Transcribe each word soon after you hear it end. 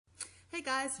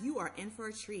Hey guys, you are in for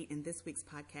a treat in this week's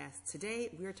podcast.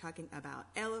 Today, we're talking about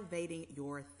elevating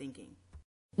your thinking.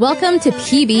 Welcome to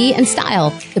PB and Style,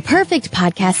 the perfect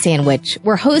podcast sandwich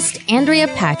where host Andrea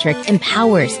Patrick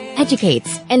empowers,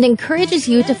 educates, and encourages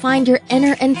you to find your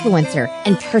inner influencer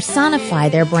and personify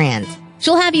their brand.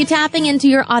 She'll have you tapping into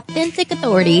your authentic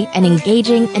authority and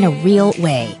engaging in a real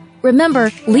way.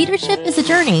 Remember, leadership is a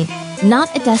journey,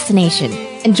 not a destination.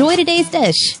 Enjoy today's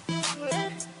dish.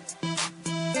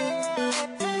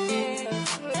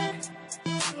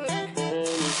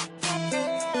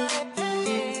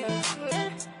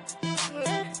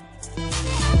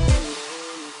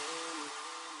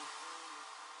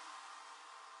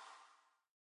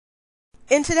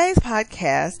 In today's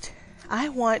podcast, I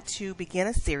want to begin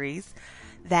a series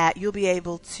that you'll be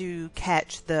able to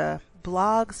catch the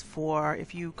blogs for.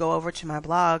 If you go over to my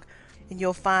blog, and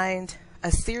you'll find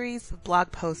a series of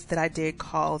blog posts that I did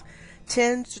called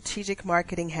 10 Strategic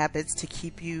Marketing Habits to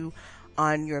Keep You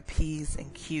on Your P's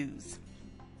and Q's.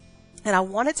 And I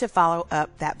wanted to follow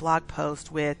up that blog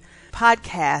post with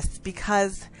podcasts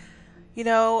because,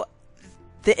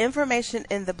 the information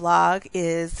in the blog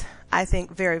is, I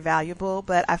think, very valuable,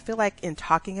 but I feel like in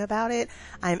talking about it,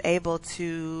 I'm able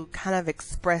to kind of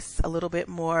express a little bit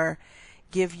more,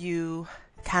 give you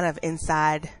kind of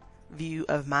inside view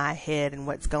of my head and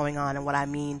what's going on and what I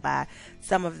mean by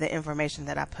some of the information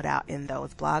that I put out in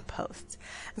those blog posts.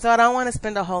 And so I don't want to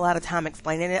spend a whole lot of time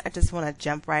explaining it. I just want to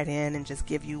jump right in and just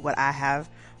give you what I have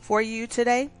for you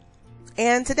today.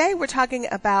 And today we're talking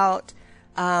about,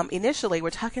 initially we're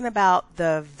talking about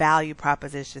the value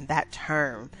proposition, that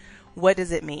term. What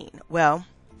does it mean? Well,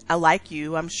 like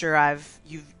you, I'm sure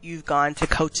you've gone to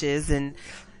coaches and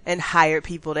hired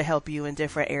people to help you in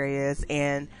different areas.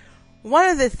 And one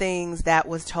of the things that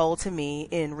was told to me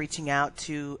in reaching out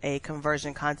to a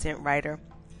conversion content writer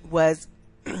was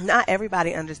not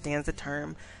everybody understands the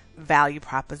term value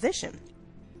proposition.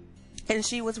 And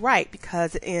she was right,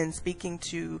 because in speaking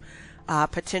to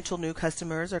potential new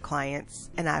customers or clients,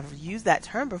 and I've used that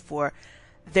term before,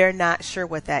 they're not sure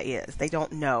what that is. They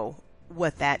don't know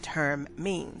what that term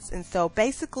means. And so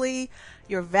basically,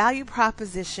 your value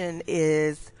proposition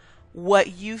is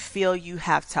what you feel you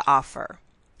have to offer,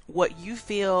 what you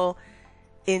feel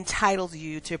entitles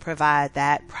you to provide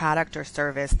that product or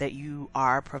service that you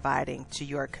are providing to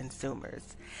your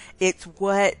consumers. It's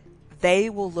what they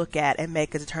will look at and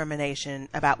make a determination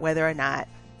about whether or not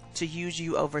to use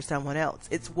you over someone else.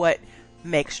 It's what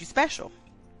makes you special.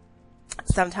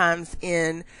 Sometimes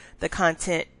in the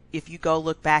content, if you go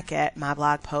look back at my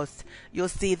blog posts, you'll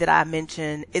see that I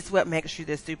mention it's what makes you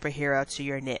the superhero to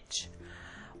your niche.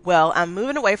 Well, I'm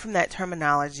moving away from that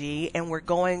terminology, and we're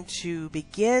going to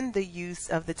begin the use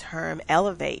of the term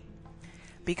elevate,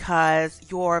 because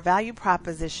your value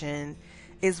proposition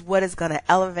is what is going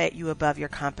to elevate you above your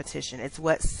competition. It's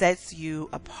what sets you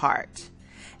apart.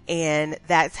 And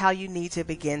that's how you need to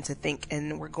begin to think.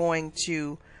 And we're going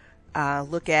to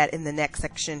look at in the next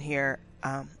section here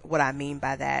what I mean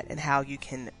by that and how you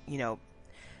can,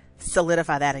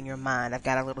 solidify that in your mind. I've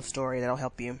got a little story that'll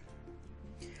help you.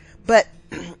 But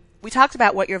we talked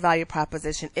about what your value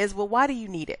proposition is. Well, why do you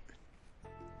need it?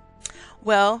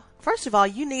 Well, first of all,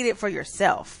 you need it for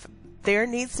yourself. There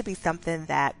needs to be something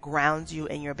that grounds you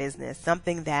in your business,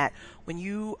 something that when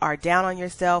you are down on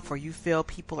yourself or you feel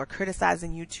people are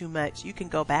criticizing you too much, you can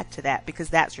go back to that, because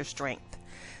that's your strength.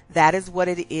 That is what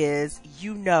it is.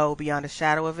 Beyond a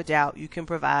shadow of a doubt, you can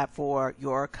provide for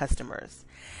your customers.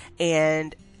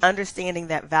 And understanding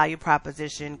that value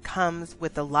proposition comes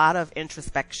with a lot of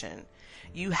introspection.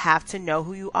 You have to know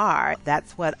who you are.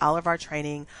 That's what all of our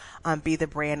training on Be the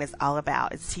Brand is all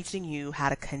about. It's teaching you how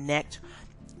to connect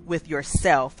with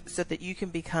yourself so that you can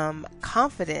become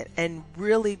confident and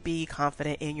really be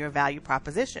confident in your value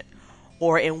proposition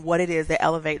or in what it is that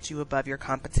elevates you above your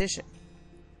competition.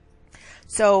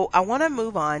 So I want to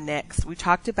move on next. We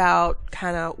talked about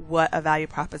kind of what a value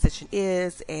proposition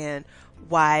is and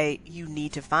why you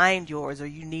need to find yours, or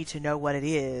you need to know what it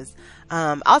is.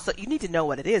 Also, you need to know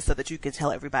what it is so that you can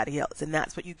tell everybody else. And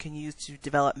that's what you can use to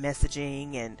develop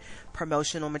messaging and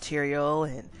promotional material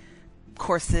and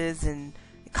courses and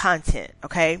content.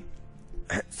 Okay.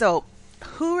 So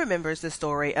who remembers the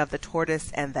story of the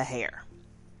tortoise and the hare?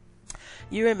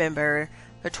 You remember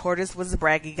the tortoise was a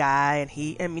braggy guy,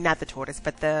 and not the tortoise,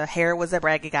 but the hare was a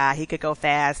braggy guy. He could go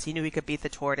fast. He knew he could beat the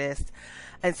tortoise.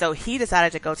 And so he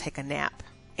decided to go take a nap,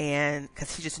 and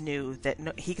because he just knew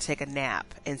that he could take a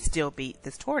nap and still beat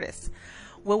this tortoise.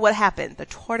 Well, what happened? The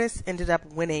tortoise ended up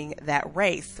winning that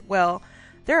race. Well,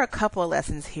 there are a couple of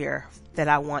lessons here that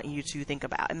I want you to think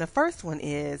about. And the first one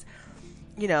is,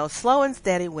 slow and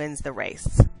steady wins the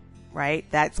race. right?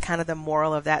 That's kind of the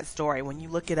moral of that story. When you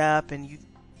look it up and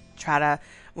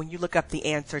when you look up the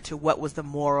answer to what was the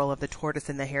moral of the tortoise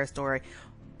and the hare story,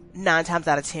 9 times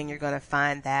out of 10, you're going to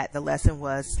find that the lesson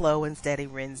was slow and steady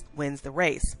wins the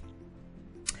race.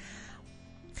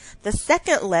 The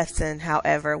second lesson,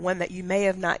 however, one that you may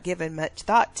have not given much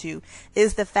thought to,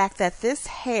 is the fact that this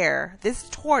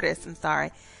tortoise,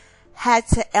 had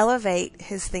to elevate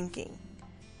his thinking.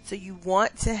 So you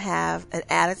want to have an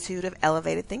attitude of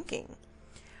elevated thinking.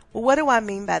 Well, what do I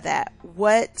mean by that?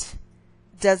 What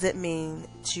does it mean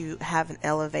to have an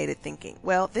elevated thinking?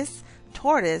 Well, this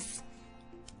tortoise,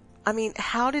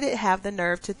 how did it have the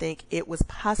nerve to think it was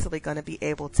possibly going to be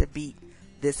able to beat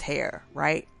this hare,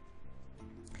 right?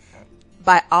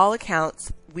 By all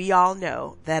accounts, we all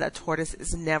know that a tortoise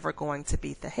is never going to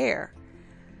beat the hare.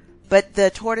 But the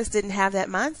tortoise didn't have that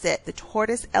mindset. The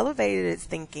tortoise elevated its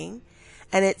thinking,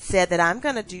 and it said that I'm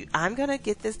going to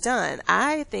get this done.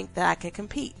 I think that I can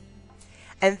compete.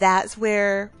 And that's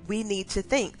where we need to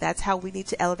think. That's how we need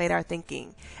to elevate our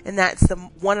thinking. And that's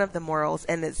one of the morals,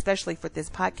 and especially for this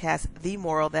podcast, the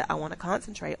moral that I want to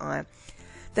concentrate on.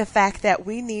 The fact that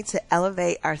we need to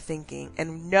elevate our thinking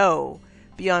and know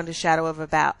beyond a shadow of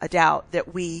a doubt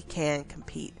that we can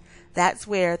compete. That's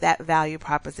where that value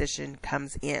proposition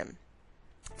comes in.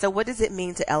 So what does it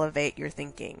mean to elevate your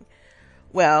thinking?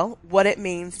 Well, what it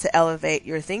means to elevate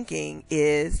your thinking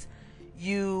is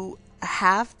you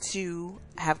have to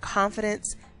have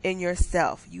confidence in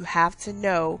yourself. You have to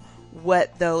know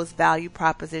what those value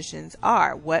propositions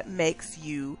are, what makes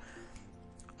you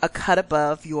a cut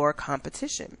above your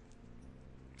competition.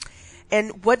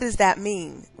 And what does that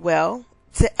mean? Well,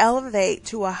 to elevate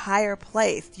to a higher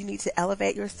place, you need to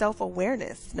elevate your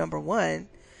self-awareness, number one.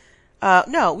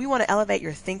 We want to elevate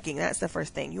your thinking. That's the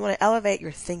first thing. You want to elevate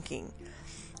your thinking.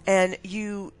 And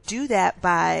you do that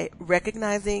by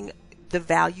recognizing the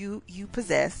value you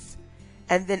possess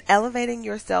and then elevating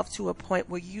yourself to a point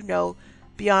where you know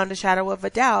beyond a shadow of a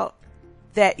doubt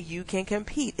that you can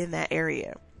compete in that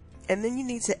area. And then you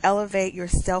need to elevate your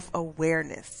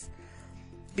self-awareness,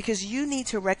 because you need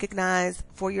to recognize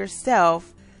for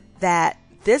yourself that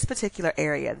this particular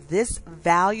area, this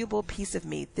valuable piece of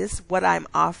me, what I'm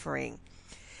offering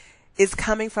is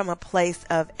coming from a place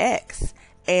of X.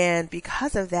 And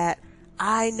because of that,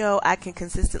 I know I can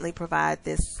consistently provide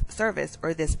this service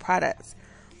or this product.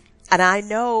 And I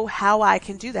know how I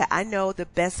can do that. I know the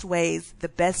best ways, the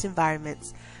best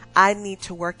environments I need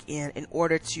to work in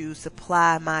order to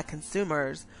supply my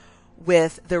consumers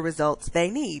with the results they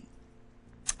need.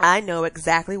 I know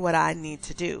exactly what I need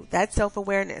to do. That's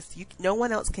self-awareness. No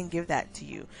one else can give that to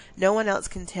you. No one else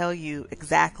can tell you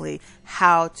exactly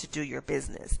how to do your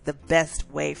business, the best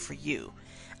way for you.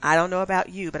 I don't know about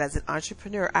you, but as an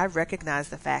entrepreneur, I recognize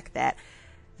the fact that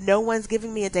no one's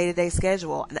giving me a day-to-day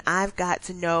schedule, and I've got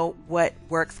to know what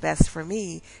works best for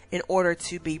me in order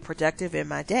to be productive in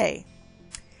my day.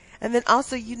 And then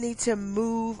also you need to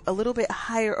move a little bit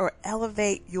higher or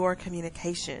elevate your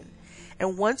communication.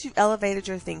 And once you've elevated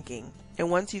your thinking and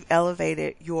once you've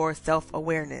elevated your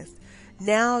self-awareness,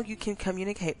 now you can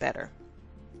communicate better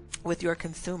with your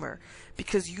consumer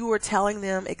because you are telling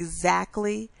them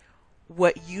exactly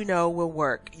what you know will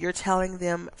work. You're telling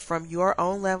them from your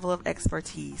own level of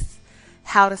expertise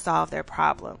how to solve their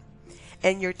problem.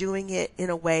 And you're doing it in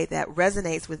a way that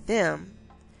resonates with them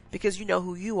because you know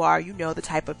who you are. You know the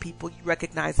type of people, you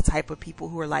recognize the type of people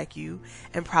who are like you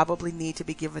and probably need to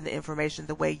be given the information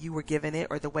the way you were given it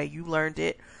or the way you learned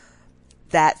it.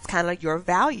 That's kind of your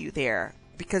value there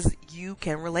because you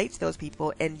can relate to those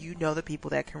people and you know the people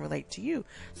that can relate to you.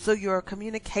 So your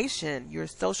communication, your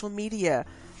social media,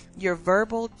 your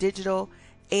verbal, digital,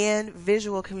 and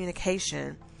visual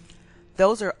communication,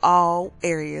 those are all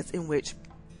areas in which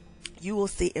you will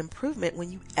see improvement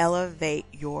when you elevate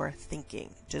your thinking,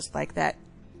 just like that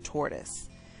tortoise.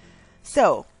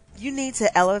 So you need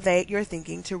to elevate your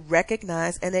thinking to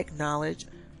recognize and acknowledge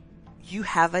you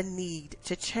have a need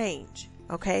to change,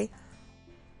 okay?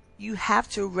 You have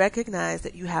to recognize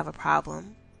that you have a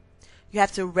problem. You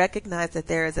have to recognize that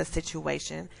there is a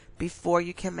situation before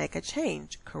you can make a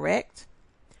change, correct?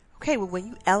 Okay, well, when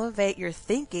you elevate your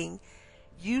thinking,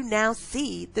 you now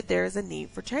see that there is a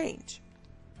need for change.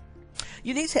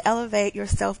 You need to elevate your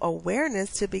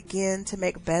self-awareness to begin to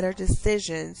make better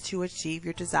decisions to achieve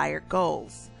your desired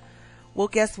goals. Well,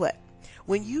 guess what?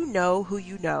 When you know who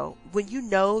you know, when you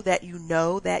know that you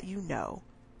know that you know,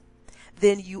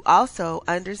 then you also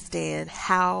understand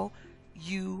how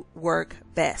you work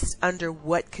best, under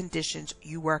what conditions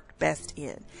you work best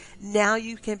in. Now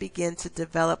you can begin to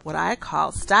develop what I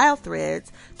call style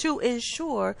threads to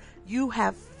ensure you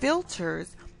have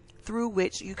filters through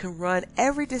which you can run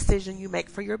every decision you make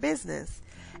for your business.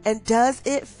 And does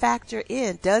it factor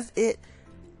in? Does it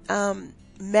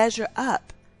measure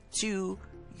up to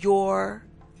your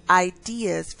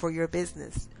ideas for your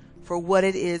business, for what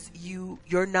it is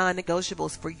your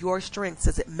non-negotiables, for your strengths?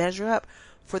 Does it measure up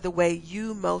for the way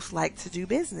you most like to do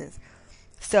business?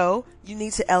 So you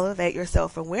need to elevate your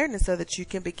self-awareness so that you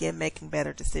can begin making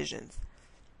better decisions.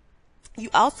 You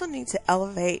also need to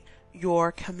elevate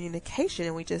your communication,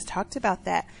 and we just talked about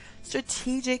that.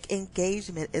 Strategic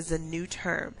engagement is a new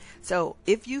term. So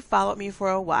if you followed me for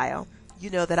a while, you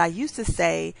know that I used to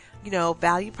say,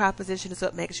 value proposition is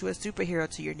what makes you a superhero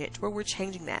to your niche. Well, we're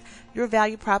changing that. Your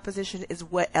value proposition is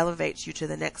what elevates you to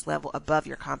the next level above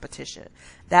your competition.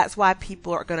 That's why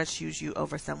people are going to choose you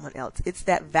over someone else. It's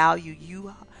that value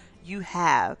you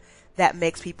have that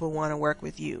makes people want to work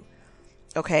with you.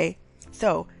 Okay?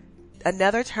 So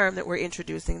another term that we're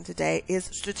introducing today is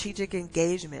strategic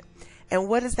engagement. And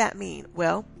what does that mean?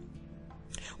 Well,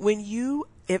 when you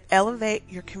elevate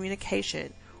your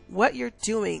communication, what you're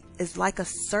doing is like a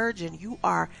surgeon. You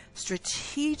are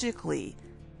strategically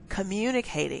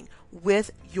communicating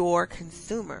with your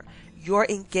consumer. Your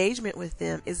engagement with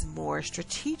them is more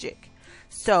strategic.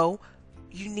 So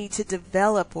you need to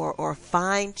develop or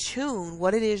fine tune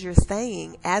what it is you're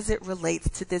saying as it relates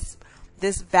to this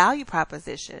value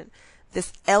proposition,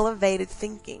 this elevated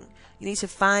thinking. You need to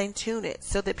fine tune it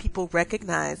so that people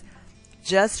recognize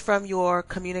just from your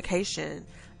communication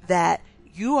that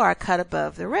you are a cut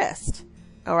above the rest.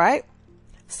 All right.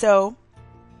 So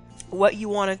what you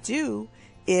want to do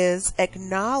is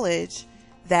acknowledge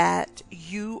that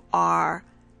you are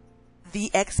the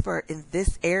expert in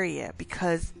this area,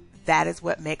 because that is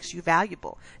what makes you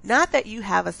valuable. Not that you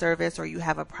have a service or you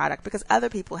have a product, because other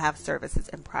people have services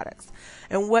and products.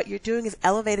 And what you're doing is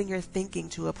elevating your thinking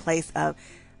to a place of,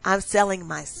 I'm selling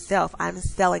myself. I'm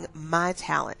selling my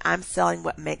talent. I'm selling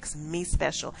what makes me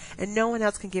special. And no one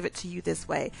else can give it to you this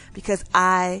way, because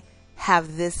I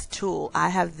have this tool. I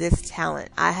have this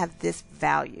talent. I have this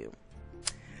value.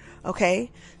 Okay?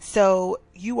 So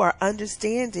you are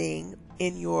understanding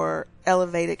in your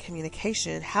elevated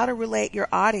communication how to relate to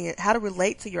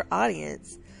your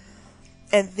audience.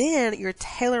 And then you're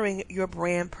tailoring your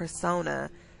brand persona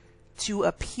to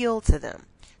appeal to them.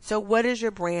 So what is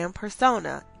your brand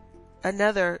persona?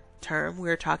 Another term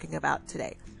we're talking about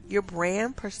today. Your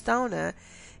brand persona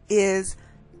is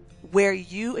where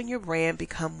you and your brand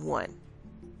become one.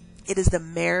 It is the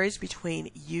marriage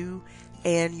between you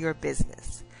and your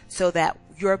business, so that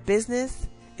your business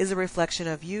is a reflection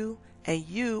of you and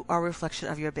you are a reflection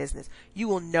of your business. You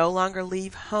will no longer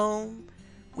leave home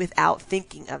without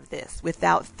thinking of this,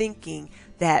 without thinking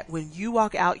that when you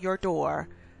walk out your door,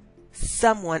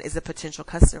 someone is a potential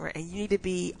customer, and you need to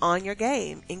be on your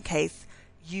game in case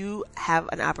you have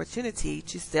an opportunity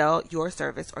to sell your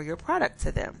service or your product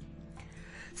to them.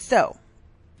 So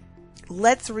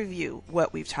let's review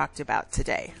what we've talked about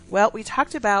today. Well, we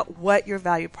talked about what your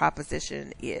value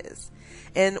proposition is,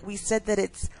 and we said that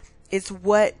it's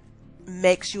what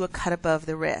makes you a cut above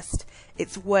the rest.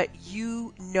 It's what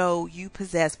you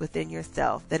possess within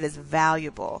yourself that is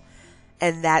valuable.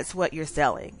 And that's what you're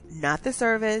selling. Not the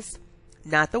service,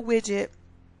 not the widget,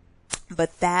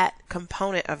 but that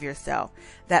component of yourself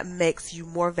that makes you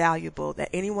more valuable than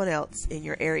anyone else in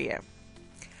your area.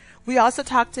 We also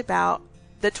talked about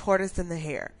the tortoise and the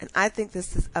hare. And I think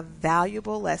this is a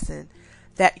valuable lesson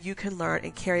that you can learn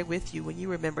and carry with you when you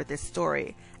remember this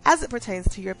story as it pertains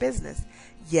to your business.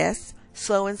 Yes,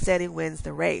 slow and steady wins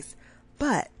the race.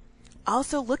 But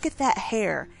also look at that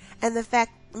hare and look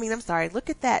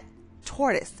at that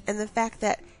tortoise and the fact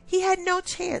that he had no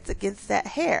chance against that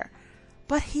hare,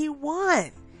 but he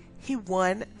won. He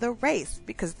won the race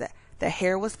because the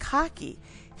hare was cocky.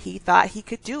 He thought he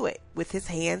could do it with his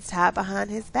hands tied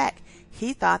behind his back.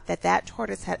 He thought that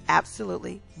tortoise had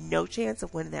absolutely no chance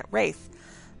of winning that race,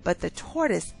 but the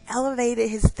tortoise elevated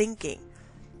his thinking,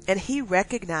 and he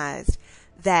recognized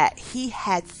that he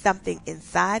had something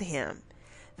inside him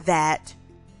that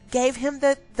gave him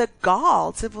the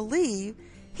gall to believe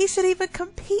he should even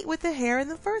compete with the hare in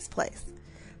the first place.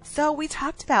 So we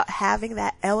talked about having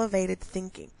that elevated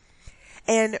thinking.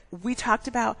 And we talked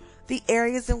about the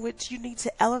areas in which you need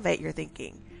to elevate your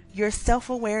thinking, your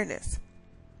self-awareness,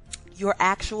 your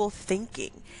actual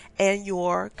thinking, and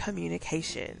your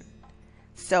communication.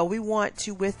 So we want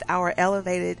to, with our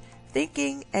elevated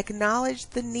thinking, acknowledge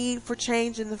the need for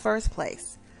change in the first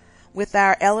place. With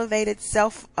our elevated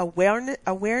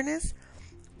self-awareness,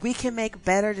 we can make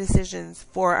better decisions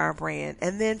for our brand.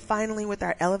 And then finally, with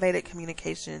our elevated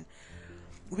communication,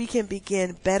 we can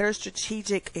begin better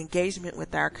strategic engagement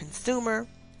with our consumer,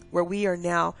 where we are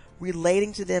now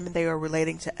relating to them and they are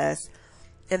relating to us,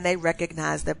 and they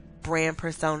recognize the brand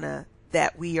persona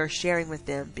that we are sharing with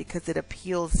them because it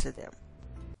appeals to them.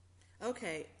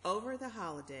 Okay, over the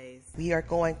holidays, we are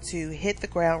going to hit the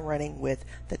ground running with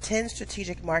the 10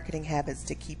 strategic marketing habits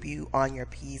to keep you on your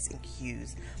P's and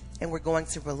Q's. And we're going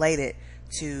to relate it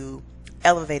to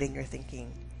elevating your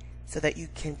thinking so that you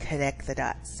can connect the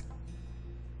dots.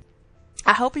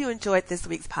 I hope you enjoyed this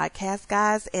week's podcast,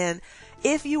 guys. And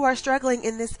if you are struggling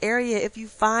in this area, if you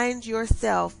find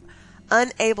yourself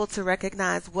unable to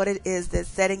recognize what it is that's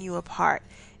setting you apart,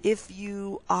 if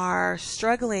you are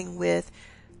struggling with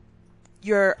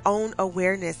your own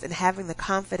awareness and having the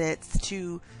confidence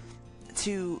to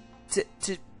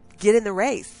get in the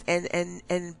race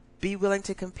and be willing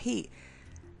to compete,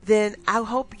 then I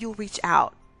hope you'll reach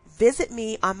out. Visit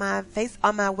me on my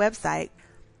website,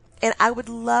 and I would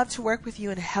love to work with you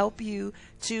and help you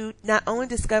to not only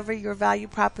discover your value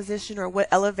proposition or what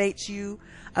elevates you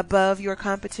above your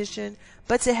competition,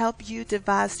 but to help you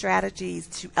devise strategies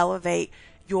to elevate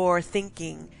your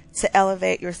thinking, to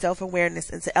elevate your self-awareness,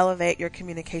 and to elevate your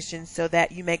communication so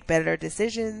that you make better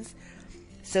decisions,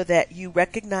 so that you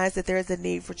recognize that there is a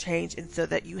need for change, and so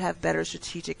that you have better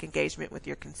strategic engagement with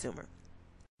your consumer.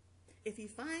 If you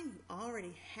find you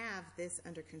already have this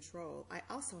under control, I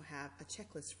also have a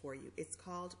checklist for you. It's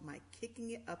called my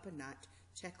Kicking It Up a Notch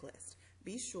checklist.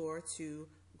 Be sure to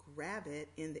grab it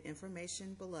in the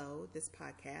information below this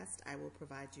podcast. I will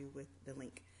provide you with the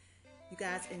link. You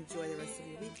guys enjoy the rest of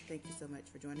your week. Thank you so much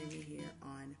for joining me here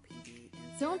on PB.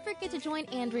 Don't forget to join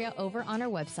Andrea over on our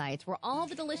website where all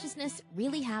the deliciousness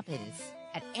really happens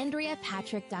at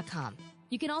AndreaPatrick.com.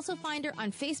 You can also find her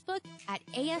on Facebook at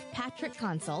AF Patrick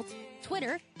Consult,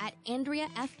 Twitter at Andrea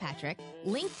F. Patrick,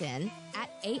 LinkedIn at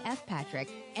AF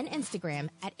Patrick, and Instagram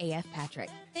at AF Patrick.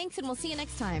 Thanks, and we'll see you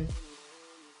next time.